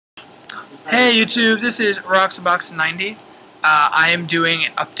Hey YouTube, this is Roxabox90. I am doing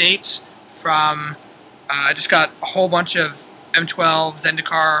an update from, I just got a whole bunch of M12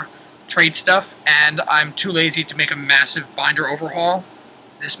 Zendikar trade stuff, and I'm too lazy to make a massive binder overhaul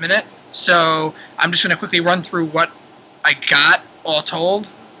this minute. So I'm just going to quickly run through what I got all told.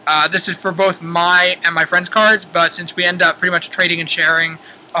 This is for both my and my friends' cards, but since we end up pretty much trading and sharing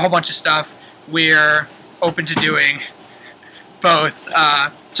a whole bunch of stuff, we're open to doing both.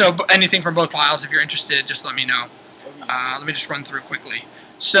 So anything from both piles, if you're interested, just let me know. Let me just run through quickly.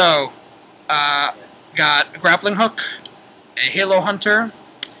 So, got a grappling hook, a Halo Hunter,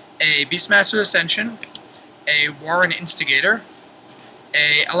 a Beastmaster Ascension, a Warren Instigator,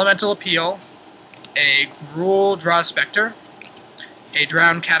 a Elemental Appeal, a Gruul Draw Spectre, a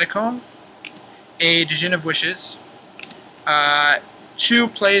Drowned Catacomb, a Djinn of Wishes, 2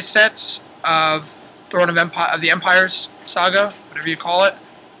 play sets of Throne of the Empire's Saga, whatever you call it.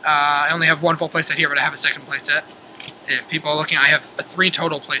 I only have 1 full playset here, but I have a second playset. If people are looking, I have 3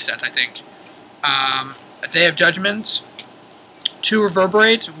 total playsets, I think. A Day of Judgment, 2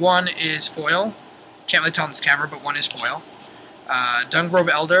 Reverberate, 1 is foil. Can't really tell on this camera, but 1 is foil. Dungrove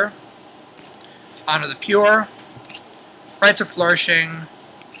Elder, Honor the Pure, Rites of Flourishing,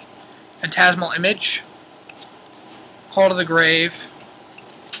 Phantasmal Image, Call to the Grave,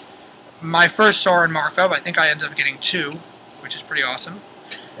 my first Sorin Markov. I think I ended up getting 2, which is pretty awesome.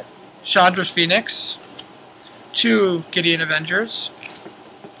 Chandra's Phoenix, 2 Gideon Avengers,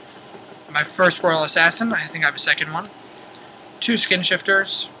 my first Royal Assassin, I think I have a second one, 2 Skin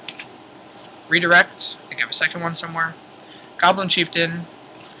Shifters, Redirect, I think I have a second one somewhere, Goblin Chieftain,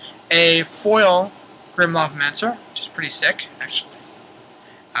 a foil Grim Lavamancer, which is pretty sick, actually,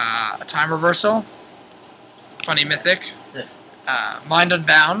 a Time Reversal, funny mythic, Mind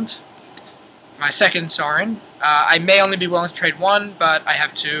Unbound, my second Sorin. I may only be willing to trade 1, but I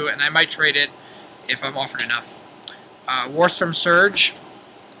have 2, and I might trade it if I'm offered enough. Warstorm Surge,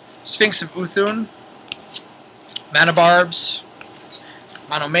 Sphinx of Uthun, Mana Barbs,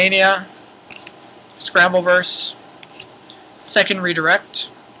 Monomania, Scrambleverse, second Redirect,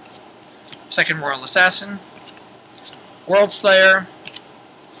 second Royal Assassin, World Slayer,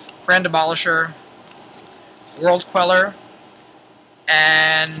 Grand Demolisher, World Queller,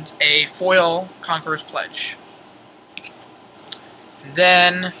 and a foil Conqueror's Pledge. And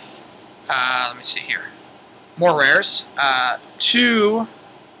then, let me see here, more rares. 2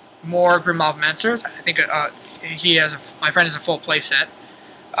 more Grim Lavamancer. I think my friend has a full playset.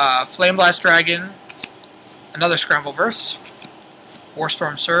 Flame Blast Dragon, another Scrambleverse,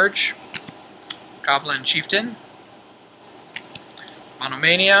 Warstorm Surge, Goblin Chieftain,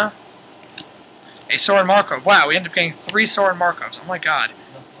 Monomania, a Sorin Markov. Wow, we ended up getting 3 Sorin Markovs. Oh my god.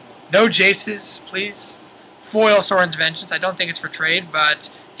 No Jaces, please. Foil Sorin's Vengeance. I don't think it's for trade, but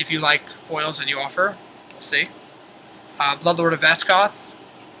if you like foils and you offer, we'll see. Bloodlord of Vaskoth.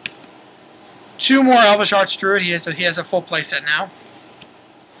 2 more Elvish Archdruid. He has a full playset now.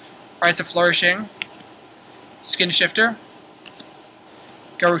 Rites of Flourishing. Skin Shifter.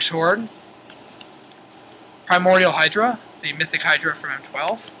 Garruk's Horde. Primordial Hydra, the Mythic Hydra from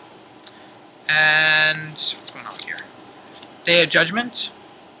M12. And what's going on here? Day of Judgment,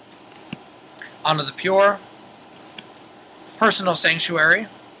 Honor the Pure, Personal Sanctuary,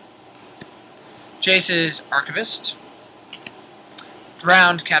 Jace's Archivist,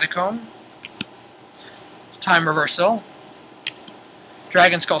 Drowned Catacomb, Time Reversal,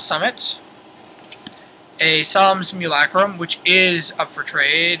 Dragon Skull Summit, a Solemn Simulacrum, which is up for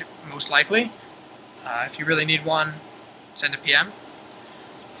trade, most likely. If you really need one, send a PM.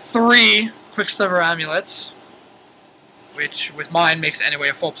 3 Quicksilver Amulets, which with mine makes anyway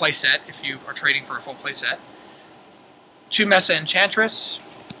a full playset if you are trading for a full playset. 2 Mesa Enchantress,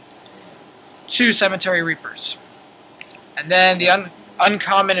 2 Cemetery Reapers. And then the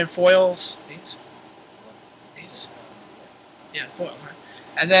uncommon and foils. These? Yeah, foil. Right?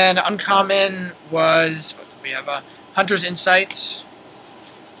 And then uncommon was, we have a Hunter's Insight,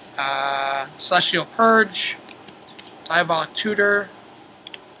 Celestial Purge, Diabolic Tutor,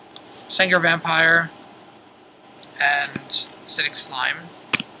 Sengir Vampire, and Acidic Slime.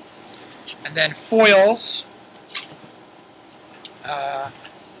 And then foils,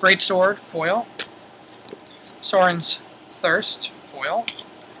 Greatsword, foil, Sorin's Thirst, foil,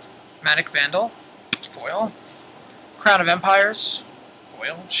 Manic Vandal, foil, Crown of Empires,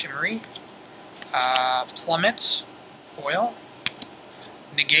 foil, Shimmery, Plummet, foil,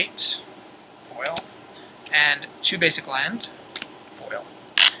 Negate, foil, and 2 basic land, foil.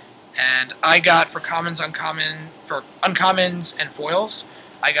 And I got for commons, uncommons, and foils,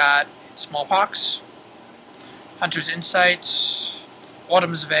 I got Smallpox, Hunter's Insight,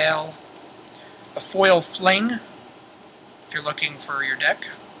 Autumn's Veil, a foil Fling, if you're looking for your deck.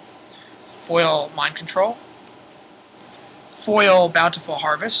 Foil Mind Control. Foil Bountiful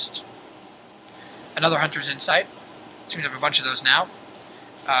Harvest. Another Hunter's Insight. Seem to have a bunch of those now.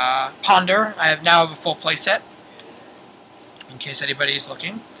 Ponder. I now have a full playset, in case anybody's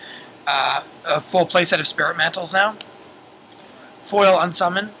looking. A full playset of Spirit Mantles now. Foil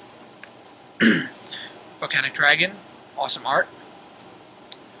Unsummon. Volcanic Dragon. Awesome art.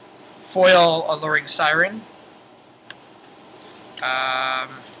 Foil Alluring Siren.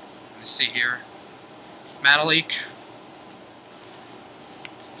 Let's see here. Manaleek.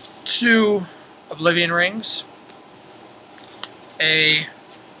 2 Oblivion Rings. A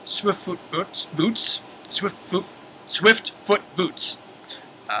Swiftfoot Boots. Swiftfoot Boots.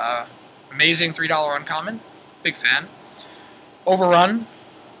 Amazing $3 uncommon. Big fan. Overrun.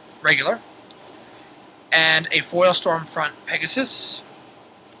 Regular. And a foil Stormfront Pegasus.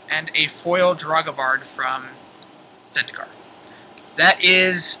 And a foil Dragobard from Zendikar. That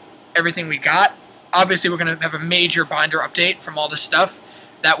is everything we got. Obviously, we're going to have a major binder update from all this stuff.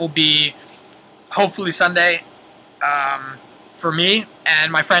 That will be hopefully Sunday for me,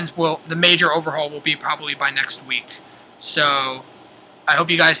 and my friends will. The major overhaul will be probably by next week. So I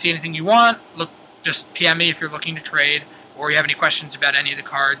hope you guys see anything you want. Look, just PM me if you're looking to trade or you have any questions about any of the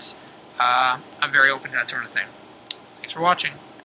cards. I'm very open to that sort of thing. Thanks for watching.